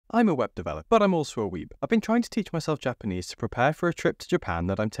I'm a web developer, but I'm also a weeb. I've been trying to teach myself Japanese to prepare for a trip to Japan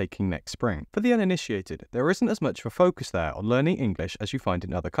that I'm taking next spring. For the uninitiated, there isn't as much of a focus there on learning English as you find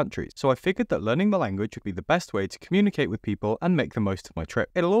in other countries, so I figured that learning the language would be the best way to communicate with people and make the most of my trip.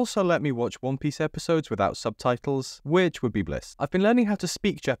 It'll also let me watch One Piece episodes without subtitles, which would be bliss. I've been learning how to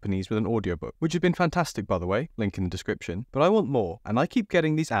speak Japanese with an audiobook, which has been fantastic by the way, link in the description, but I want more, and I keep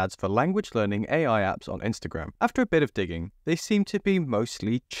getting these ads for language learning AI apps on Instagram. After a bit of digging, they seem to be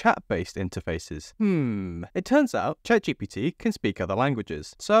mostly chat-based interfaces. It turns out ChatGPT can speak other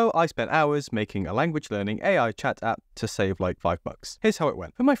languages. So I spent hours making a language learning AI chat app to save like $5. Here's how it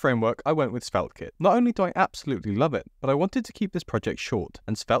went. For my framework, I went with SvelteKit. Not only do I absolutely love it, but I wanted to keep this project short,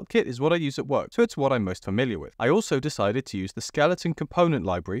 and SvelteKit is what I use at work, so it's what I'm most familiar with. I also decided to use the skeleton component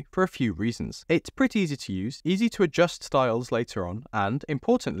library for a few reasons. It's pretty easy to use, easy to adjust styles later on, and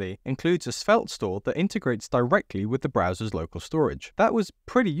importantly, includes a Svelte store that integrates directly with the browser's local storage. That was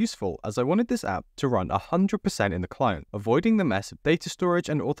pretty useful as I wanted this app to run 100% in the client, avoiding the mess of data storage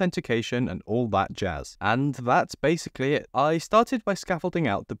and authentication and all that jazz. And that's basically it. I started by scaffolding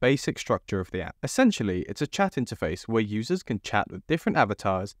out the basic structure of the app. Essentially, it's a chat interface where users can chat with different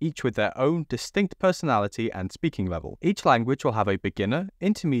avatars, each with their own distinct personality and speaking level. Each language will have a beginner,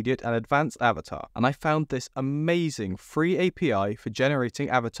 intermediate, and advanced avatar, and I found this amazing free API for generating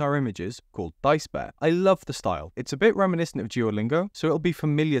avatar images called DiceBear. I love the style. It's a bit reminiscent of Duolingo, so it'll be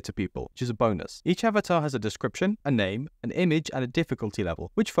familiar to people, which is a bonus. Each avatar has a description, a name, an image, and a difficulty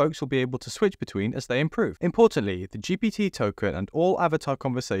level, which folks will be able to switch between as they improve. Importantly, the GPT token and all avatar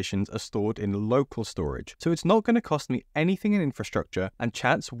conversations are stored in local storage, so it's not going to cost me anything in infrastructure, and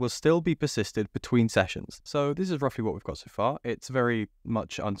chats will still be persisted between sessions. So this is roughly what we've got so far. It's very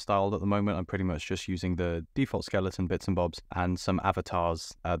much unstyled at the moment. I'm pretty much just using the default skeleton bits and bobs and some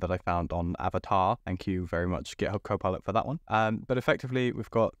avatars that I found on Avatar. Thank you very much, GitHub Copilot, for that one. But effectively, we've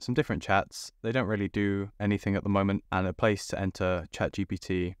got some different chats. They don't really do anything at the moment, and a place to enter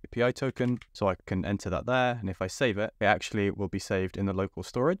ChatGPT API token, so I can enter that there, and if I save it, it actually will be saved in the local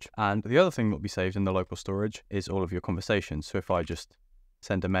storage. And the other thing that will be saved in the local storage is all of your conversations. So if I just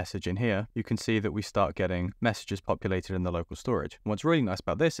send a message in here, you can see that we start getting messages populated in the local storage. And what's really nice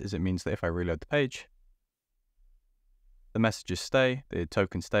about this is it means that if I reload the page, the messages stay, the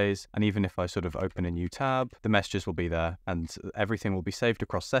token stays, and even if I sort of open a new tab, the messages will be there, and everything will be saved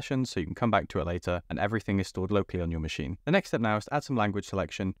across sessions, so you can come back to it later, and everything is stored locally on your machine. The next step now is to add some language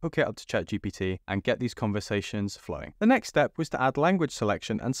selection, hook it up to ChatGPT, and get these conversations flowing. The next step was to add language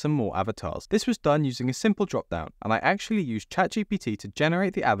selection and some more avatars. This was done using a simple dropdown, and I actually used ChatGPT to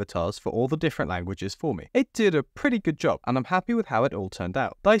generate the avatars for all the different languages for me. It did a pretty good job, and I'm happy with how it all turned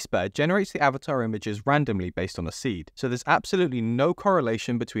out. DiceBear generates the avatar images randomly based on a seed, so there's absolutely no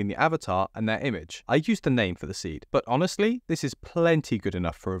correlation between the avatar and their image. I used a name for the seed, but honestly, this is plenty good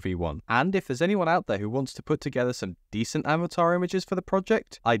enough for a V1. And if there's anyone out there who wants to put together some decent avatar images for the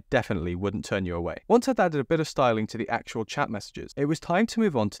project, I definitely wouldn't turn you away. Once I'd added a bit of styling to the actual chat messages, it was time to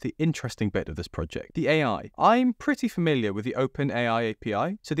move on to the interesting bit of this project, the AI. I'm pretty familiar with the OpenAI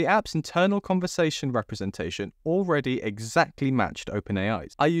API, so the app's internal conversation representation already exactly matched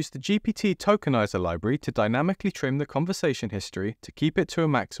OpenAI's. I used the GPT tokenizer library to dynamically trim the conversation history to keep it to a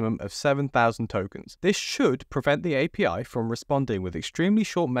maximum of 7,000 tokens. This should prevent the API from responding with extremely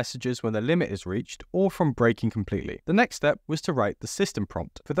short messages when the limit is reached or from breaking completely. The next step was to write the system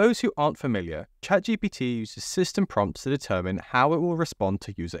prompt. For those who aren't familiar, ChatGPT uses system prompts to determine how it will respond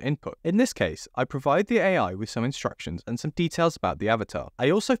to user input. In this case, I provide the AI with some instructions and some details about the avatar. I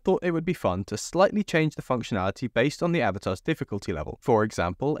also thought it would be fun to slightly change the functionality based on the avatar's difficulty level. For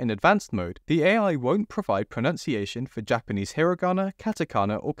example, in advanced mode, the AI won't provide pronunciation for Japanese hiragana,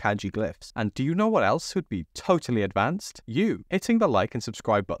 katakana, or kanji glyphs. And do you know what else would be totally advanced? You hitting the like and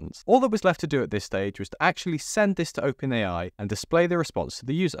subscribe buttons. All that was left to do at this stage was to actually send this to OpenAI and display the response to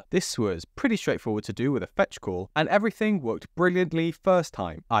the user. This was pretty straightforward to do with a fetch call, and everything worked brilliantly first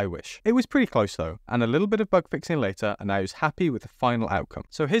time, I wish. It was pretty close though, and a little bit of bug fixing later, and I was happy with the final outcome.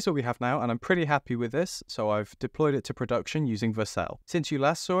 So here's what we have now, and I'm pretty happy with this, so I've deployed it to production using Vercel. Since you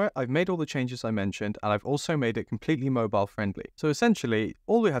last saw it, I've made all the changes I mentioned, and I've also made it completely mobile friendly. So essentially,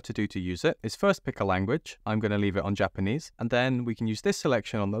 all we have to do to use it is first pick a language. I'm going to leave it on Japanese, and then we can use this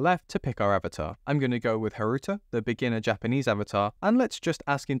selection on the left to pick our avatar. I'm going to go with Haruta, the beginner Japanese avatar, and let's just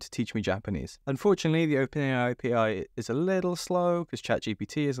ask him to teach me Japanese. Unfortunately, the OpenAI API is a little slow because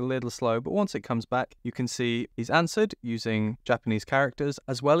ChatGPT is a little slow, but once it comes back, you can see he's answered using Japanese characters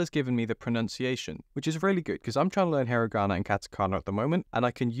as well as given me the pronunciation, which is really good because I'm trying to learn hiragana and katakana at the moment, and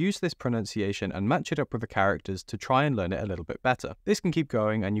I can use this pronunciation and match it up with the characters to try try and learn it a little bit better. This can keep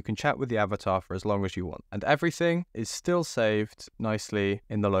going and you can chat with the avatar for as long as you want. And everything is still saved nicely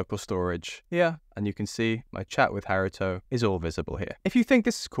in the local storage here. And you can see my chat with Haruto is all visible here. If you think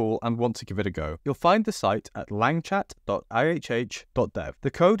this is cool and want to give it a go, you'll find the site at langchat.ihh.dev.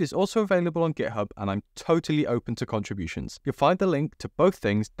 The code is also available on GitHub and I'm totally open to contributions. You'll find the link to both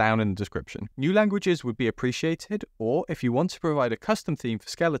things down in the description. New languages would be appreciated, or if you want to provide a custom theme for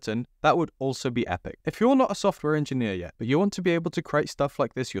Skeleton, that would also be epic. If you're not a software engineer yet, but you want to be able to create stuff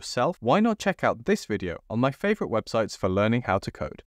like this yourself, why not check out this video on my favorite websites for learning how to code.